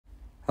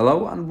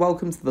Hello and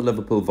welcome to the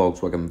Liverpool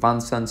Volkswagen Van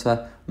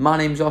Centre. My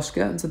name's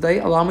Oscar and today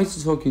allow me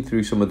to talk you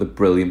through some of the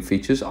brilliant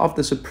features of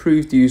this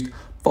approved used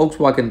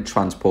Volkswagen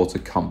Transporter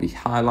Combi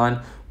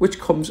Highline,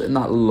 which comes in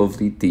that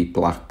lovely deep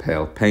black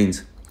pale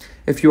paint.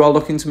 If you are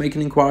looking to make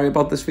an inquiry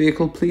about this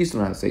vehicle, please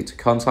don't hesitate to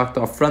contact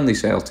our friendly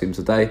sales team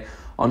today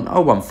on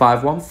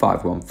 0151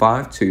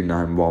 515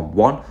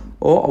 2911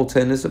 or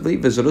alternatively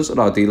visit us at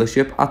our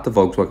dealership at the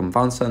Volkswagen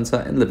Van Centre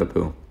in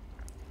Liverpool.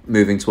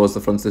 Moving towards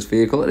the front of this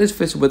vehicle, it is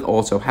fitted with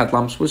auto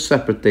headlamps with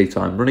separate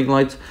daytime running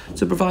lights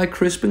to provide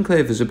crisp and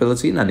clear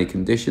visibility in any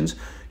conditions.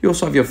 You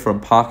also have your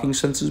front parking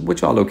sensors,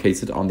 which are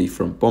located on the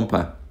front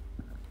bumper.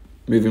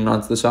 Moving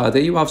around to the side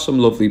here, you have some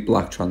lovely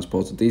black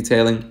transporter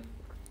detailing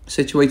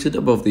situated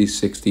above these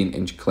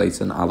 16-inch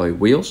Clayton alloy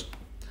wheels.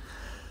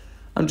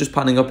 And just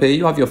panning up here,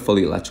 you have your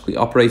fully electrically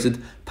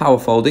operated, power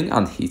folding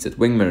and heated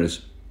wing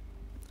mirrors.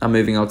 And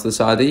moving out to the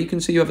side here, you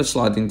can see you have a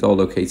sliding door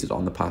located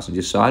on the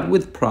passenger side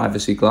with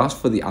privacy glass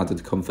for the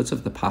added comfort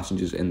of the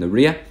passengers in the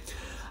rear.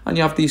 And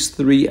you have these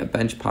three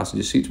bench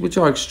passenger seats which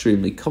are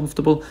extremely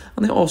comfortable,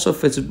 and they're also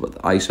fitted with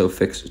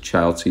ISOFIX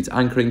child seat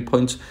anchoring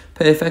points,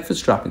 perfect for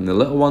strapping the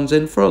little ones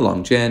in for a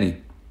long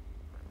journey.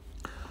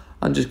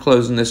 And just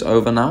closing this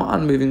over now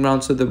and moving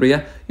round to the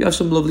rear, you have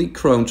some lovely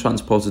chrome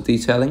transporter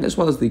detailing as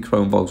well as the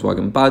chrome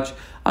Volkswagen badge,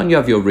 and you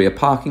have your rear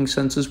parking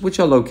sensors which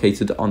are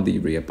located on the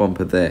rear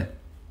bumper there.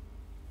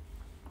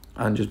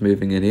 And just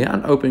moving in here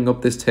and opening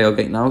up this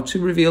tailgate now to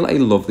reveal a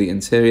lovely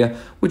interior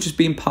which has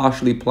been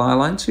partially ply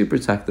lined to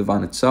protect the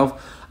van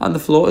itself, and the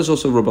floor is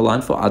also rubber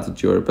lined for added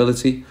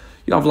durability.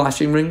 You have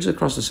lashing rings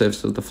across the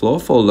surface of the floor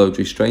for load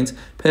restraint,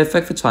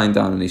 perfect for tying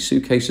down any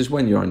suitcases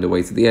when you're on the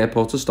way to the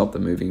airport to stop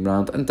them moving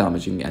around and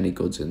damaging any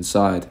goods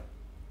inside.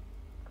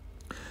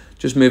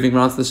 Just moving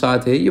around to the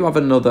side here, you have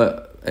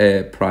another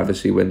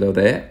privacy window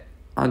there,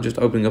 and just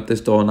opening up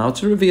this door now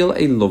to reveal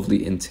a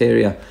lovely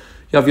interior.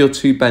 You have your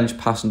two bench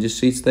passenger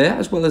seats there,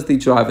 as well as the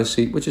driver's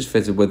seat, which is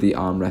fitted with the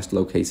armrest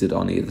located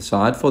on either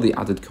side for the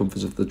added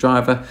comfort of the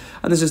driver,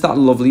 and this is that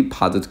lovely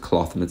padded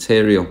cloth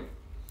material.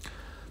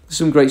 There's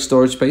some great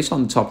storage space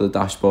on the top of the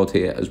dashboard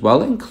here as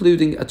well,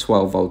 including a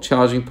 12-volt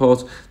charging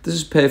port. This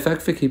is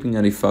perfect for keeping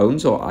any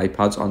phones or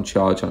iPads on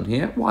charge on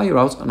here while you're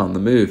out and on the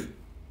move.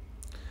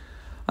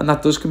 And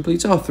that does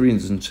complete our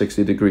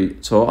 360-degree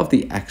tour of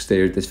the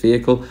exterior of this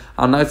vehicle.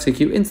 I'll now take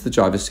you into the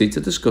driver's seat to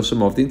discuss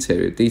some of the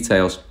interior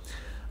details.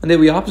 And here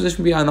we are,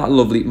 positioned behind that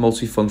lovely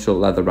multifunctional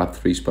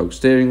leather-wrapped 3-spoke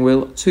steering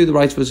wheel. To the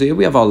right of us here,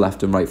 we have our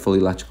left and right fully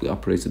electrically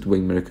operated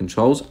wing mirror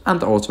controls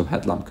and auto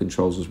headlamp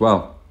controls as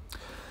well.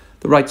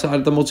 The right side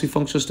of the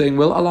multifunctional steering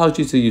wheel allows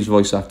you to use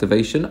voice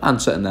activation,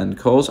 answer and end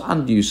calls,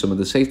 and use some of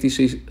the safety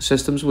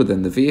systems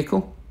within the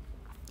vehicle.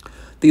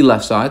 The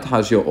left side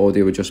has your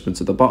audio adjustment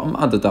at the bottom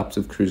and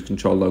adaptive cruise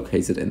control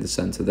located in the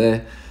centre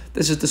there.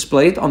 This is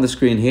displayed on the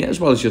screen here, as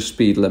well as your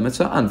speed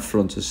limiter and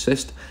front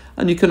assist,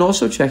 and you can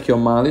also check your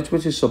mileage,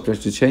 which is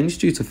subject to change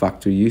due to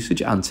factory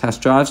usage and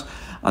test drives,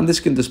 and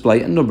this can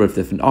display a number of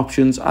different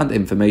options and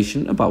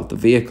information about the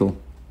vehicle.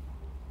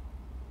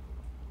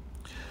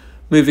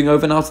 Moving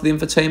over now to the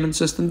infotainment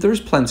system, there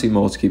is plenty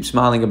more to keep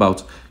smiling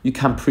about. You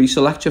can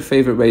pre-select your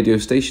favourite radio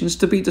stations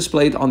to be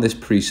displayed on this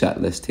preset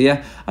list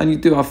here, and you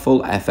do have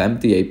full FM,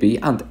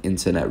 DAB and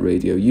internet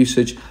radio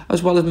usage,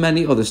 as well as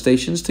many other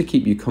stations to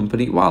keep you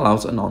company while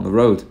out and on the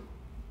road.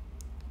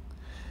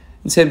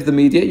 In terms of the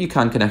media, you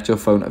can connect your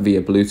phone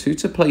via Bluetooth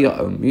to play your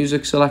own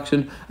music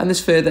selection, and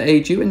this further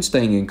aids you in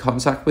staying in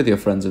contact with your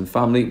friends and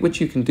family,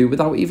 which you can do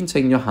without even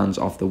taking your hands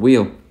off the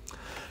wheel.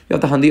 You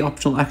have the handy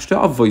optional extra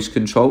of voice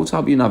control to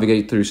help you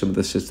navigate through some of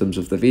the systems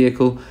of the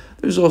vehicle.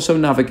 There's also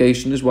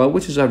navigation as well,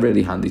 which is a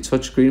really handy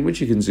touchscreen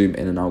which you can zoom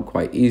in and out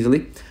quite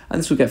easily, and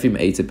this will get you from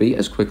A to B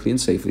as quickly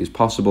and safely as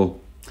possible.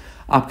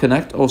 App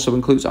Connect also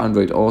includes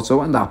Android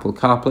Auto and Apple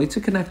CarPlay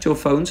to connect your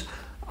phones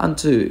and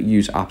to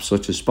use apps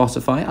such as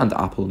Spotify and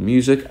Apple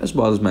Music, as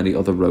well as many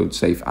other road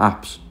safe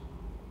apps.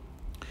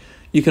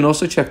 You can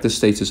also check the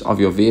status of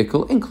your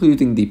vehicle,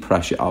 including the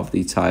pressure of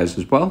the tyres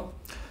as well,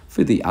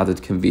 for the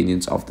added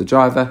convenience of the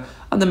driver,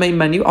 and the main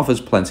menu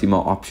offers plenty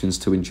more options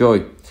to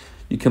enjoy.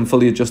 You can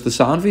fully adjust the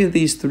sound via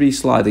these three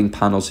sliding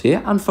panels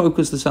here and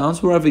focus the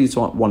sounds wherever you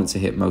want it to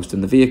hit most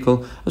in the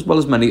vehicle, as well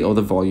as many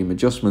other volume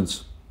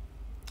adjustments.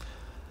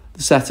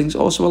 The settings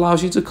also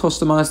allows you to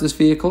customize this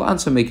vehicle and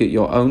to make it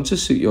your own to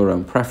suit your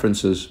own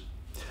preferences.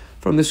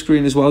 From the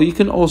screen as well, you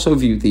can also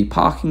view the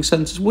parking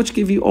sensors, which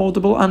give you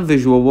audible and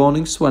visual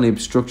warnings to any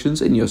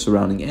obstructions in your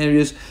surrounding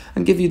areas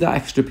and give you that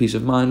extra peace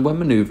of mind when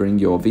maneuvering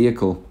your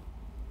vehicle.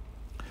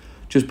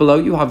 Just below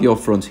you have your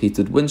front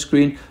heated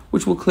windscreen,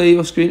 which will clear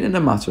your screen in a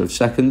matter of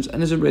seconds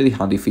and is a really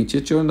handy feature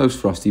during those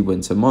frosty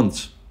winter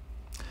months.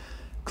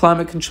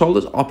 Climate control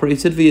is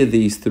operated via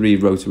these three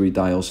rotary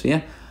dials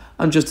here,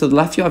 and just to the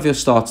left you have your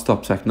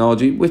start-stop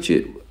technology, which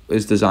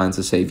is designed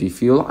to save you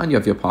fuel, and you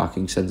have your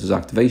parking sensors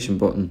activation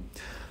button.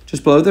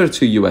 Just below there are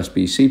two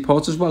USB-C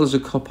ports, as well as a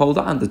cup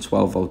holder and a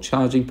 12-volt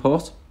charging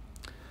port.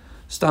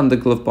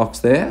 Standard glove box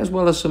there, as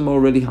well as some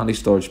more really handy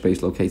storage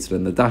space located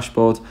in the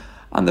dashboard,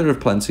 and there are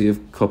plenty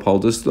of cup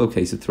holders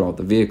located throughout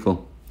the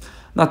vehicle.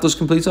 And that does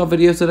complete our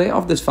video today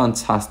of this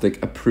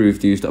fantastic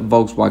approved used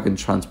Volkswagen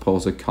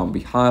Transporter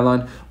Combi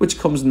Highline, which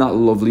comes in that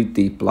lovely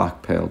deep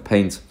black pale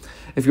paint.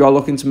 If you are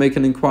looking to make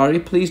an inquiry,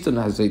 please don't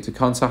hesitate to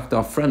contact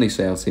our friendly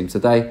sales team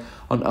today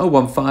on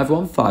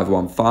 0151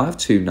 515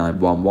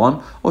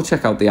 2911 or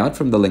check out the ad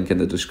from the link in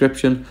the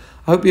description.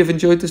 I hope you have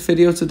enjoyed this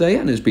video today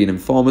and has been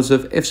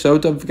informative. If so,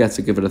 don't forget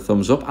to give it a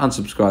thumbs up and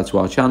subscribe to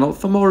our channel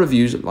for more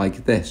reviews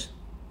like this.